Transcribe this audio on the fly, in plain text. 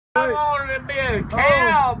wanted to be a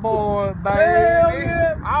cowboy, baby.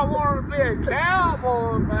 I wanted to be a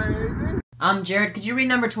cowboy, baby. Jared, could you read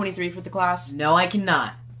number 23 for the class? No, I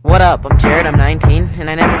cannot. What up? I'm Jared, I'm 19, and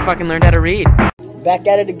I never fucking learned how to read. Back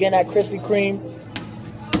at it again at Krispy Kreme.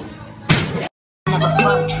 Never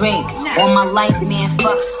fuck Drake. All my life, man,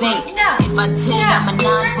 fuck sake. If I did, I'm a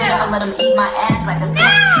non-quitter. I let him eat my ass like a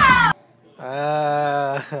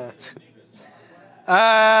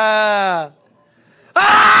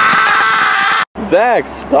Zach,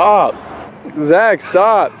 stop. Zach,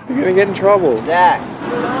 stop. You're gonna get in trouble. Zach.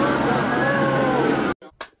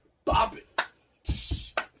 Pop it.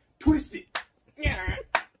 Twist it.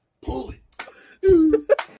 Pull it.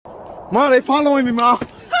 Ma, they following me, Ma.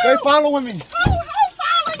 They following me. Who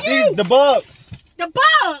following you? The bugs. The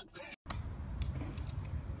bugs.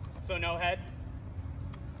 So no head?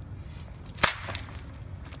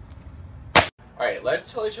 Alright,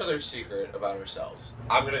 let's tell each other a secret about ourselves.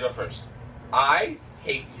 I'm gonna go first. I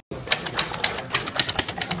hate you.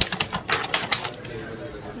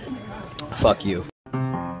 Fuck you.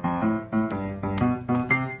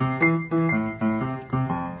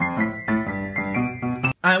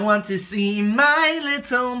 I want to see my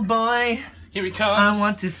little boy. Here he comes. I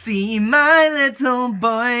want to see my little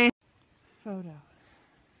boy. Photo.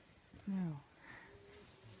 No.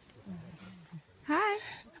 Hi.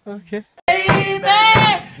 Okay. Baby,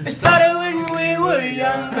 it started when we were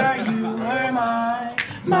younger. You were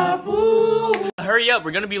my boo. Hurry up,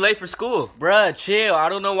 we're gonna be late for school. Bruh, chill. I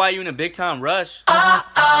don't know why you're in a big time rush.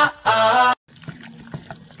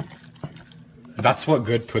 That's what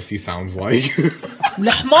good pussy sounds like.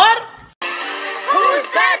 Lahmar?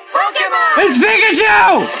 Who's that Pokemon? It's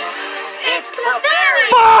Pikachu! It's Clefairy.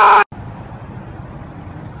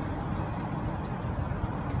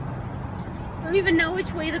 I don't even know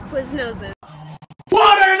which way the Quiznos is.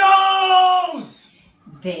 What are those?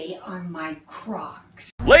 They are my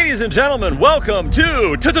Crocs. Ladies and gentlemen, welcome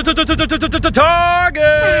to Target!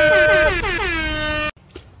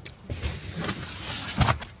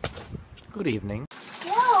 Good evening.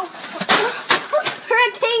 Whoa!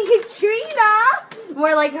 Hurricane Katrina!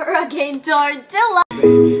 More like Hurricane Tortilla.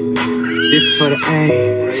 This is for the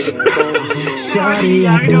A. Shawty,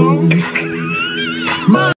 I don't.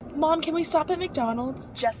 Mom, can we stop at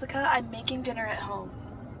McDonald's? Jessica, I'm making dinner at home.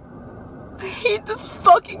 I hate this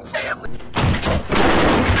fucking family.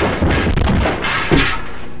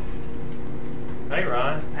 Hey,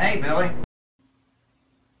 Ron. Hey, Billy.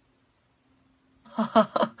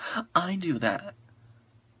 I do that.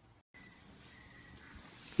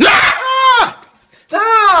 Ah! Stop!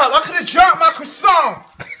 I could have dropped my croissant.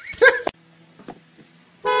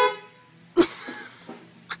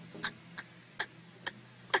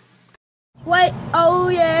 Wait, oh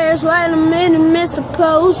yes, wait a minute, Mr.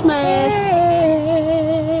 Postman.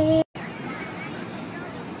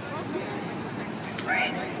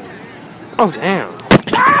 Oh, damn.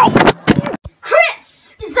 Ow!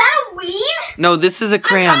 Chris! Is that a weed? No, this is a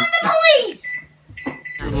crayon. I'm calling the police!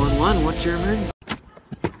 911, what's your emergency?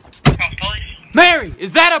 Mary,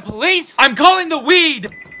 is that a police? I'm calling the weed!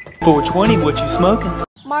 420, what you smoking?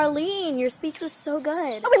 Marlene, your speech was so good. I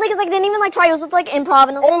mean, like, I didn't even try. It was just improv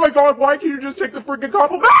and Oh my god, why can't you just take the freaking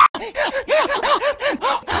compliment?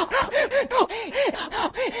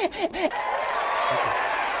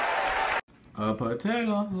 A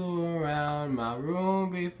potato flew around my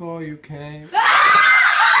room before you came.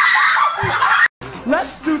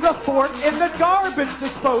 Let's do the fork in the garbage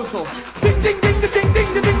disposal. Ding ding ding ding ding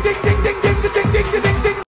ding ding ding ding ding ding ding ding ding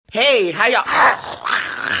ding. Hey, how y'all?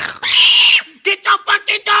 Get your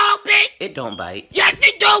fucking dog, bitch! It don't bite. Yes,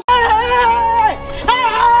 it do!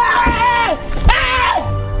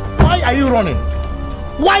 Why are you running?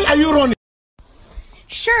 Why are you running?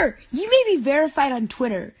 Sure, you may be verified on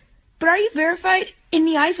Twitter, but are you verified in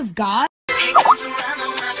the eyes of God?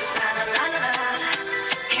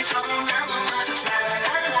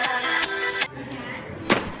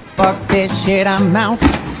 Fuck this shit, I'm out.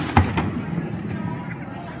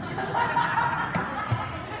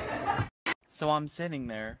 So I'm sitting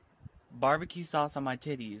there, barbecue sauce on my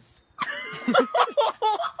titties.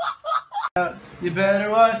 You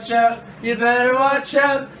better watch out, you better watch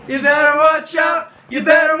out, you better watch out, you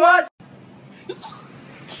better watch.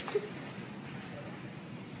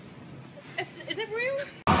 Is it real?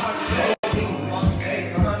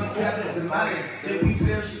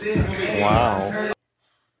 Wow.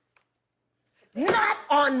 Not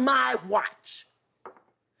on my watch.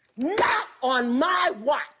 Not on my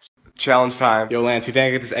watch. Challenge time. Yo, Lance, you think I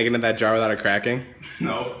can get this egg into that jar without it cracking?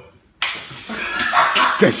 No.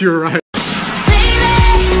 Guess you were right.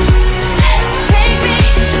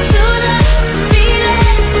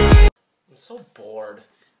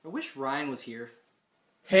 I wish Ryan was here.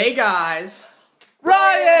 Hey guys!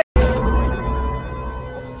 Ryan!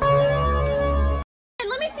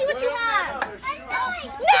 Let me see what you have.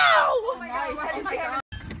 No!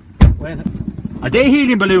 Are they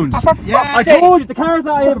helium balloons? Yeah. I told you the cars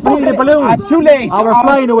are helium balloons. It's too late. Oh, we're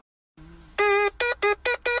flying away.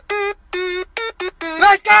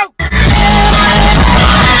 Let's go!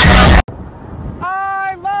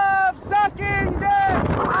 I love sucking dick!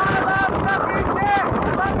 I love sucking dick!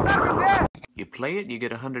 I love sucking dick! You play it, you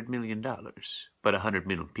get $100 million, but 100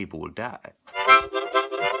 million people will die.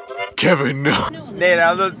 Kevin, no. Nate,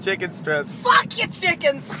 have those chicken strips. Fuck your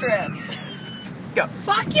chicken strips. Go.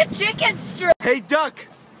 Fuck your chicken strips. Hey, Duck.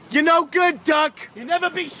 You're no good, Duck. You never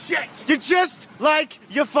be shit! You're just like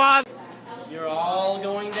your father. You're all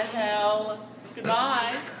going to hell.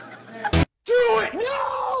 Goodbye. Do it!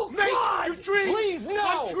 No! Make your dreams please, no!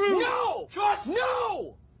 Come true! No! Just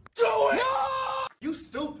no! Do it! No! You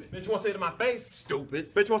stupid. Bitch, you want to say it in my face?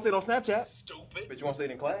 Stupid. Bitch, you want to say it on Snapchat? Stupid. Bitch, you want to say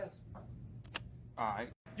it in class? Alright.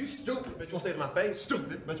 You stupid. Bitch, you want to say it in my face?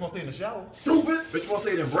 Stupid. Bitch, you want to say it in the shower? Stupid. Bitch, you want to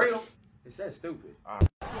say it in Braille? It says stupid. Alright.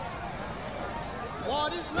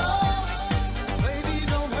 What is love? Baby,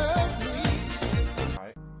 don't hurt me.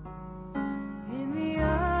 Alright. In the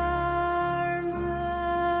arms of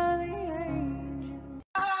the angel.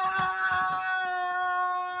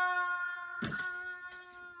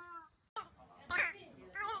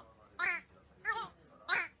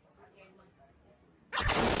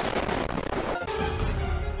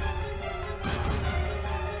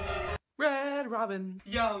 Red Robin.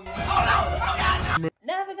 Young. Oh no! Oh God!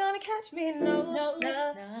 Never gonna catch me, no, no,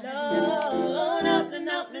 no, no, no, no,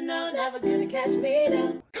 no, no, never gonna catch me,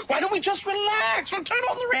 no. Why don't we just relax and turn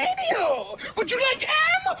on the radio? Would you like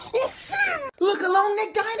M or Finn? Look, a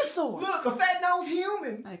long-necked dinosaur. Look, a fat-nosed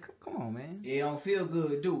human. Hey, come on, man. It don't feel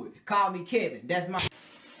good, do it. Call me Kevin. That's my...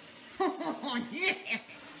 Yeah!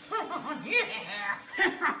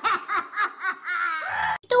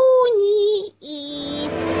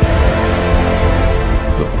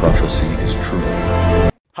 The prophecy is true.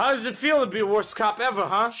 How does it feel to be the worst cop ever,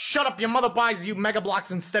 huh? Shut up, your mother buys you Mega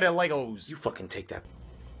Blocks instead of Legos. You fucking take that.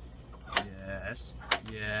 Yes.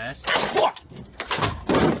 Yes. What?